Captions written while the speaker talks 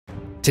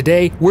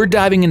Today, we're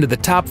diving into the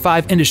top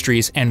 5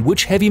 industries and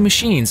which heavy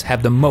machines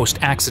have the most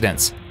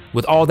accidents.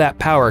 With all that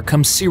power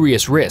comes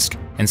serious risk,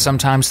 and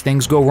sometimes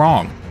things go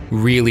wrong,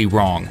 really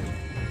wrong.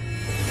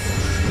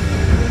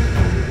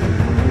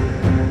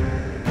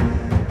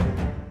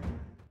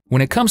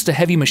 When it comes to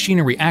heavy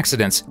machinery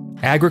accidents,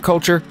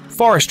 agriculture,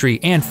 forestry,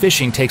 and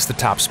fishing takes the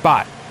top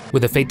spot.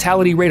 With a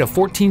fatality rate of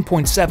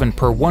 14.7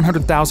 per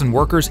 100,000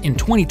 workers in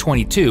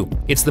 2022,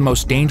 it's the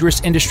most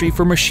dangerous industry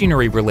for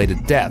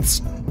machinery-related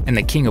deaths. And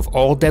the king of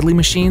all deadly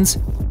machines?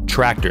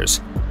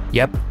 Tractors.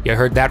 Yep, you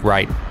heard that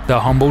right, the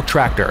humble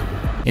tractor.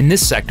 In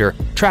this sector,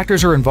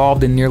 tractors are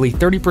involved in nearly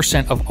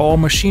 30% of all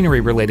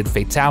machinery-related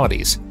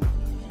fatalities.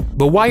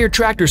 But why are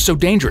tractors so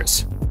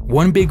dangerous?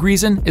 One big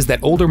reason is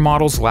that older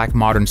models lack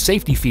modern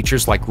safety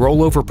features like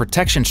rollover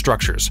protection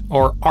structures,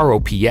 or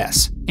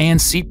ROPS, and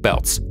seat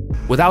belts.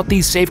 Without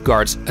these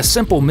safeguards, a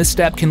simple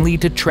misstep can lead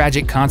to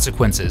tragic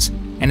consequences.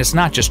 And it's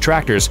not just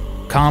tractors.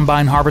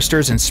 Combine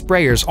harvesters and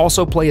sprayers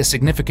also play a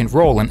significant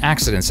role in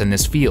accidents in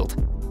this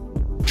field.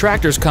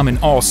 Tractors come in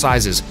all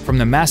sizes, from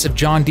the massive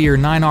John Deere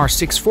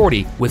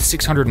 9R640 with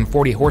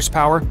 640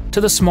 horsepower to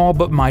the small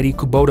but mighty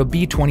Kubota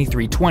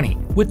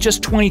B2320 with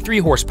just 23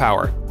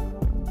 horsepower.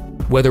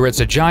 Whether it's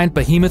a giant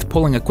behemoth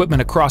pulling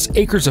equipment across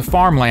acres of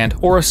farmland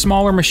or a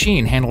smaller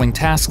machine handling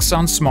tasks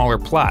on smaller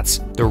plots,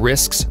 the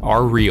risks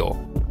are real.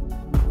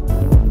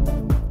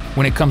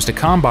 When it comes to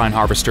combine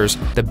harvesters,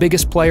 the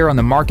biggest player on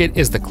the market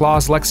is the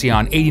Claas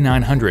Lexion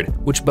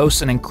 8900, which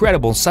boasts an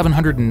incredible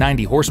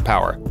 790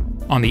 horsepower.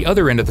 On the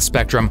other end of the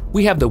spectrum,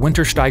 we have the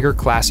Wintersteiger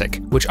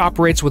Classic, which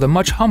operates with a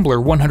much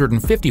humbler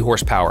 150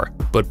 horsepower,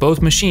 but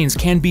both machines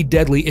can be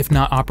deadly if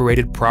not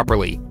operated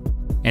properly.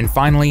 And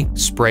finally,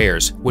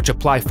 sprayers, which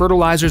apply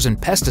fertilizers and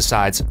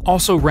pesticides,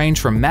 also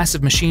range from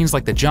massive machines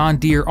like the John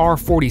Deere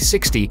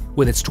R4060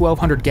 with its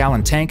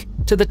 1,200-gallon tank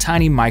to the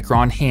tiny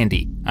Micron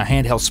Handy, a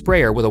handheld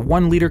sprayer with a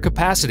 1-liter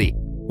capacity.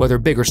 Whether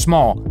big or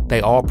small,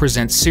 they all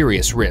present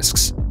serious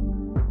risks.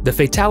 The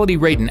fatality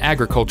rate in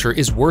agriculture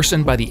is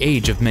worsened by the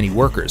age of many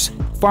workers.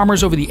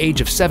 Farmers over the age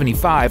of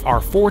 75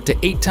 are 4 to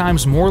 8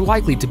 times more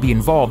likely to be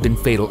involved in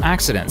fatal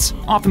accidents,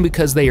 often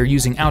because they are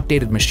using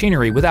outdated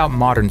machinery without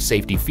modern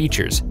safety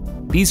features.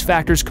 These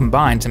factors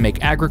combine to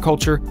make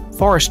agriculture,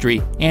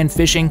 forestry, and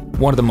fishing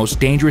one of the most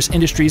dangerous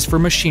industries for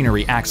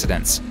machinery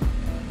accidents.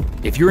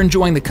 If you're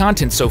enjoying the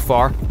content so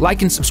far,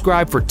 like and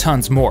subscribe for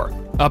tons more.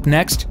 Up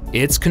next,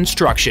 it's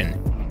construction.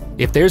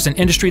 If there's an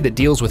industry that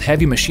deals with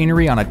heavy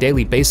machinery on a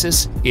daily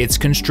basis, it's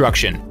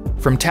construction.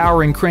 From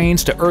towering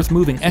cranes to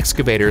earth-moving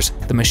excavators,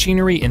 the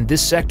machinery in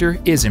this sector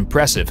is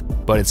impressive,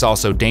 but it's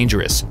also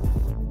dangerous.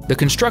 The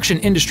construction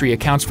industry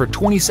accounts for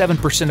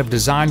 27% of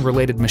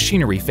design-related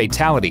machinery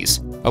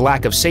fatalities. A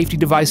lack of safety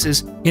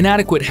devices,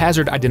 inadequate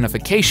hazard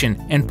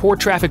identification, and poor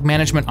traffic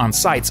management on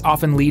sites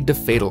often lead to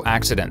fatal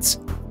accidents.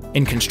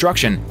 In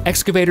construction,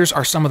 excavators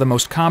are some of the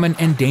most common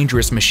and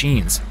dangerous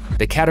machines.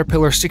 The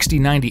Caterpillar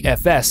 6090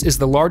 FS is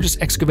the largest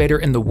excavator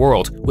in the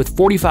world with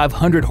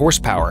 4,500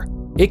 horsepower.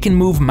 It can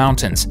move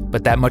mountains,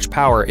 but that much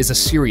power is a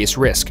serious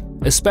risk,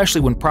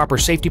 especially when proper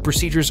safety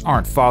procedures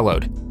aren't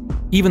followed.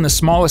 Even the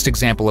smallest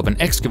example of an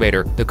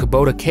excavator, the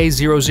Kubota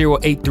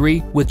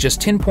K0083 with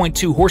just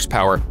 10.2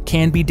 horsepower,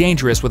 can be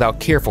dangerous without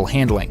careful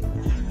handling.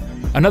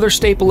 Another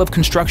staple of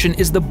construction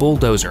is the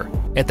bulldozer.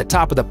 At the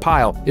top of the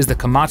pile is the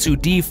Komatsu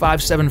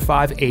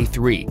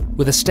D575A3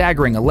 with a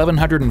staggering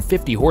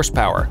 1,150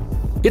 horsepower.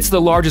 It's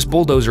the largest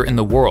bulldozer in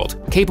the world,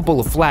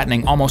 capable of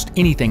flattening almost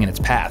anything in its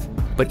path.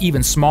 But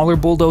even smaller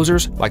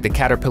bulldozers, like the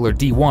Caterpillar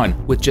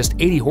D1 with just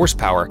 80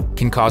 horsepower,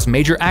 can cause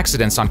major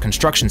accidents on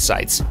construction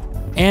sites.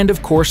 And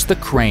of course the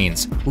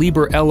cranes.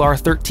 Liebherr LR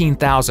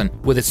 13000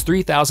 with its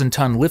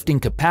 3,000-ton lifting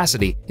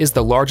capacity is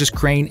the largest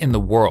crane in the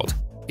world.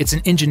 It's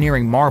an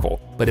engineering marvel,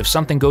 but if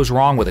something goes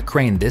wrong with a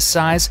crane this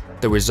size,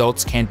 the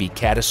results can be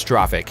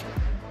catastrophic.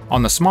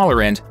 On the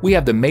smaller end, we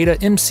have the Meta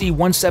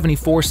MC174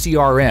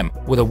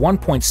 CRM with a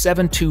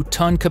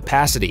 1.72-ton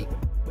capacity.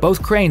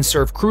 Both cranes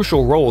serve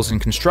crucial roles in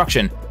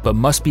construction, but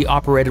must be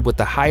operated with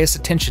the highest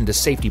attention to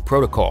safety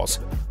protocols.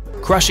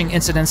 Crushing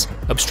incidents,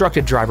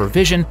 obstructed driver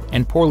vision,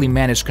 and poorly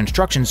managed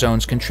construction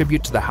zones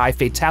contribute to the high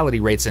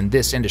fatality rates in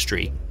this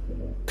industry.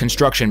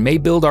 Construction may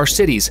build our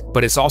cities,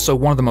 but it's also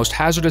one of the most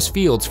hazardous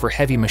fields for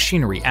heavy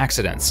machinery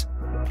accidents.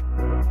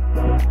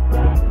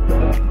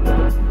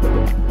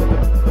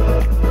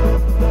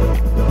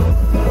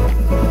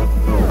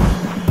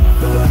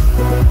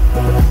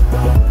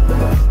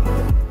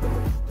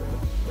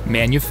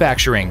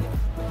 Manufacturing.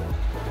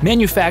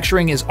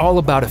 Manufacturing is all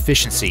about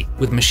efficiency,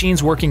 with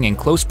machines working in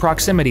close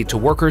proximity to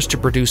workers to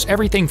produce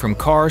everything from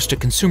cars to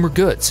consumer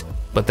goods.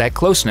 But that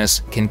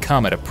closeness can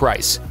come at a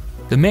price.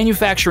 The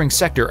manufacturing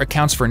sector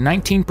accounts for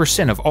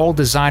 19% of all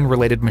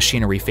design-related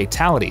machinery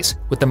fatalities,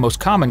 with the most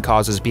common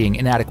causes being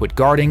inadequate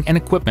guarding and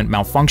equipment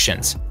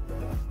malfunctions.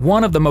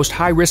 One of the most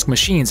high-risk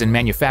machines in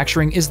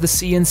manufacturing is the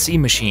CNC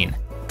machine.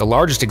 The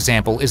largest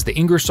example is the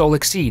Ingersoll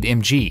Exceed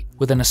MG,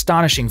 with an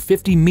astonishing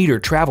 50-meter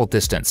travel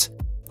distance.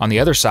 On the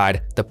other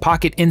side, the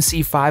Pocket NC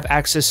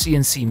 5-axis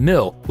CNC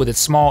mill, with its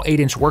small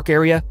 8-inch work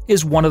area,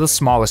 is one of the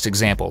smallest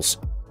examples.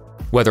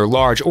 Whether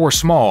large or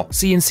small,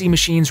 CNC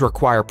machines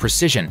require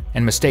precision,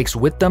 and mistakes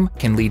with them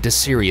can lead to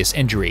serious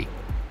injury.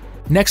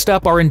 Next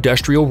up are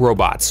industrial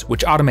robots,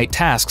 which automate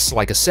tasks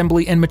like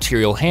assembly and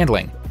material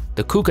handling.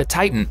 The KUKA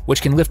Titan,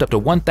 which can lift up to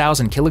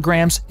 1,000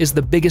 kilograms, is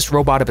the biggest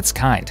robot of its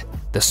kind.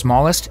 The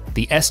smallest,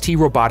 the ST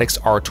Robotics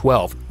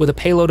R12, with a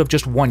payload of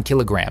just 1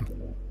 kilogram.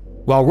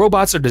 While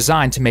robots are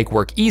designed to make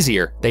work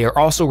easier, they are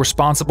also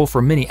responsible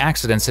for many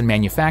accidents in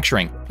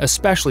manufacturing,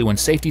 especially when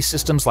safety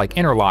systems like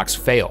interlocks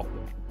fail.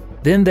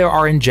 Then there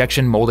are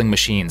injection molding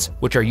machines,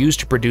 which are used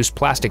to produce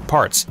plastic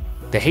parts.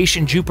 The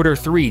Haitian Jupiter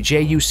 3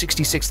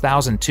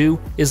 JU66002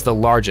 is the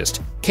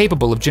largest,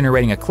 capable of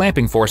generating a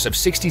clamping force of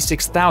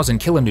 66,000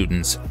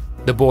 kilonewtons.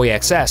 The Boy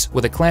XS,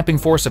 with a clamping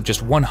force of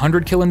just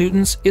 100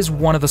 kilonewtons, is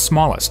one of the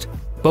smallest.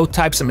 Both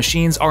types of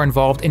machines are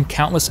involved in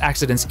countless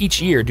accidents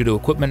each year due to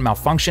equipment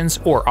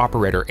malfunctions or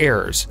operator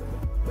errors.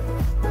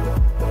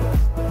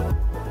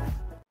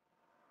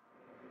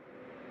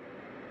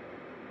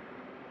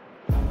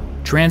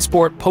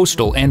 Transport,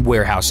 postal, and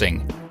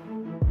warehousing.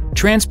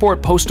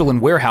 Transport, postal,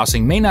 and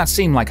warehousing may not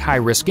seem like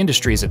high-risk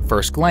industries at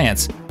first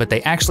glance, but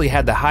they actually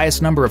had the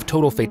highest number of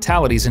total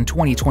fatalities in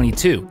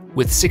 2022,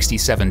 with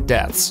 67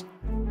 deaths.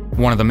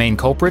 One of the main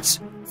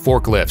culprits?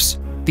 Forklifts.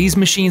 These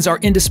machines are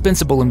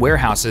indispensable in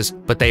warehouses,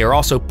 but they are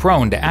also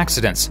prone to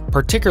accidents,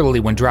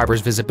 particularly when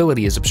drivers'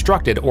 visibility is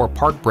obstructed or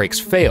park brakes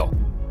fail.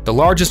 The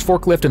largest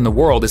forklift in the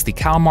world is the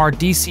Kalmar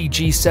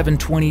DCG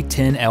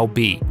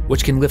 72010LB,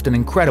 which can lift an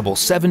incredible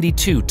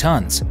 72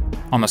 tons.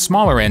 On the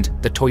smaller end,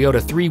 the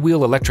Toyota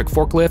 3-wheel electric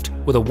forklift,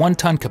 with a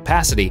 1-ton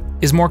capacity,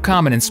 is more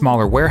common in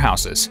smaller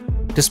warehouses.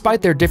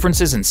 Despite their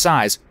differences in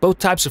size, both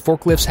types of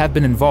forklifts have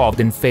been involved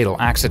in fatal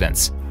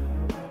accidents.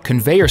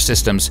 Conveyor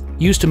systems,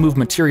 used to move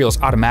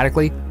materials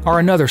automatically, are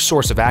another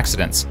source of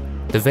accidents.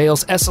 The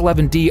Vale's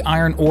S11D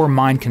iron ore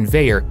mine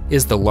conveyor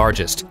is the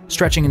largest,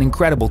 stretching an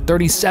incredible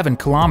 37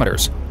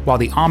 kilometers, while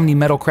the Omni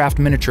Metalcraft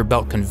miniature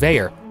belt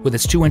conveyor, with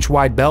its 2-inch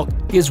wide belt,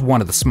 is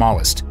one of the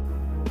smallest.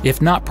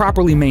 If not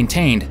properly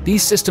maintained,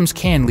 these systems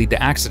can lead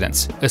to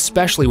accidents,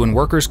 especially when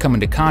workers come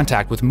into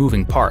contact with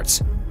moving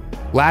parts.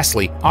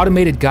 Lastly,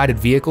 automated guided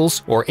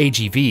vehicles, or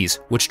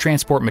AGVs, which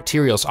transport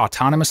materials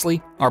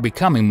autonomously, are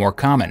becoming more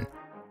common.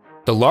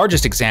 The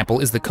largest example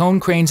is the Cone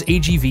Crane's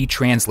AGV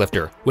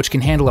Translifter, which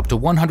can handle up to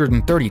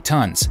 130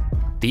 tons.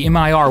 The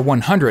MIR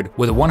 100,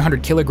 with a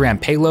 100 kilogram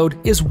payload,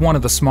 is one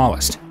of the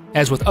smallest.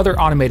 As with other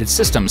automated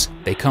systems,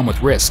 they come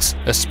with risks,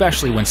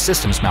 especially when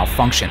systems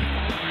malfunction.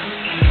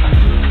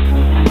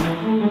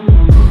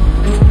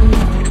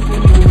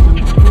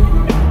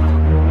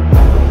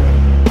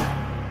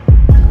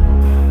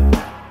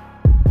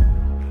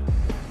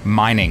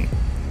 Mining.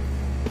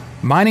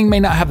 Mining may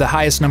not have the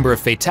highest number of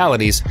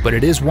fatalities, but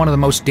it is one of the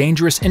most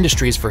dangerous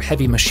industries for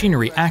heavy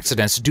machinery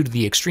accidents due to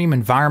the extreme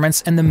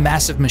environments and the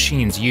massive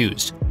machines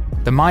used.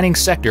 The mining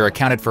sector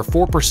accounted for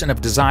 4%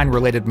 of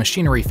design-related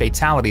machinery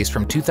fatalities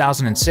from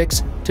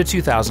 2006 to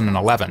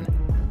 2011.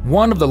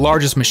 One of the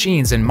largest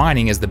machines in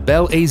mining is the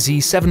Bell AZ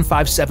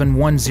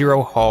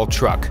 75710 haul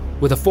truck,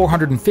 with a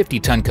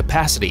 450-ton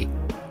capacity.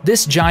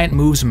 This giant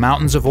moves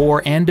mountains of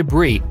ore and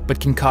debris,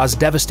 but can cause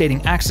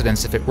devastating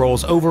accidents if it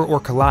rolls over or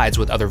collides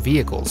with other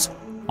vehicles.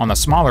 On the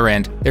smaller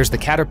end, there's the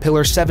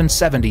Caterpillar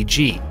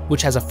 770G,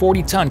 which has a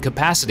 40-ton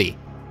capacity.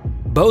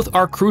 Both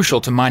are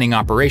crucial to mining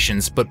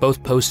operations, but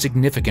both pose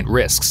significant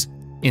risks.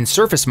 In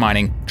surface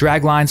mining,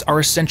 draglines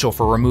are essential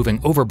for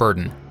removing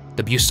overburden.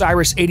 The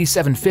Bucyrus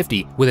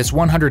 8750, with its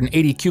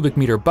 180 cubic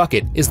meter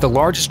bucket, is the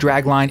largest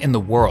dragline in the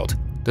world.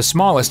 The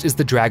smallest is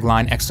the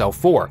Dragline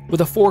XL4,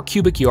 with a 4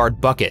 cubic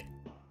yard bucket.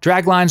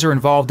 Draglines are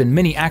involved in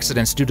many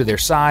accidents due to their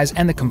size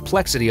and the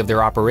complexity of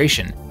their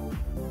operation.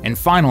 And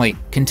finally,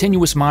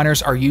 continuous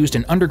miners are used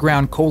in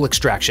underground coal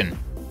extraction.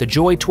 The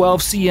Joy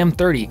 12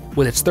 CM30,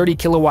 with its 30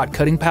 kilowatt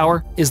cutting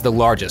power, is the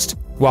largest,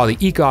 while the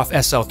Ecoff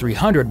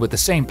SL300 with the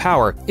same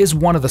power is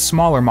one of the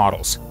smaller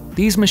models.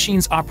 These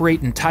machines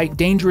operate in tight,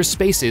 dangerous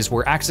spaces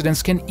where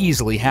accidents can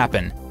easily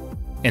happen.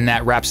 And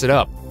that wraps it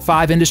up.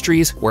 5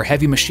 industries where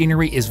heavy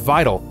machinery is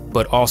vital,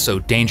 but also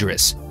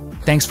dangerous.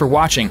 Thanks for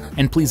watching,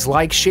 and please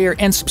like, share,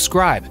 and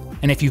subscribe.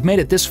 And if you've made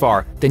it this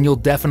far, then you'll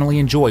definitely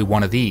enjoy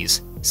one of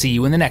these. See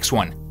you in the next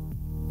one.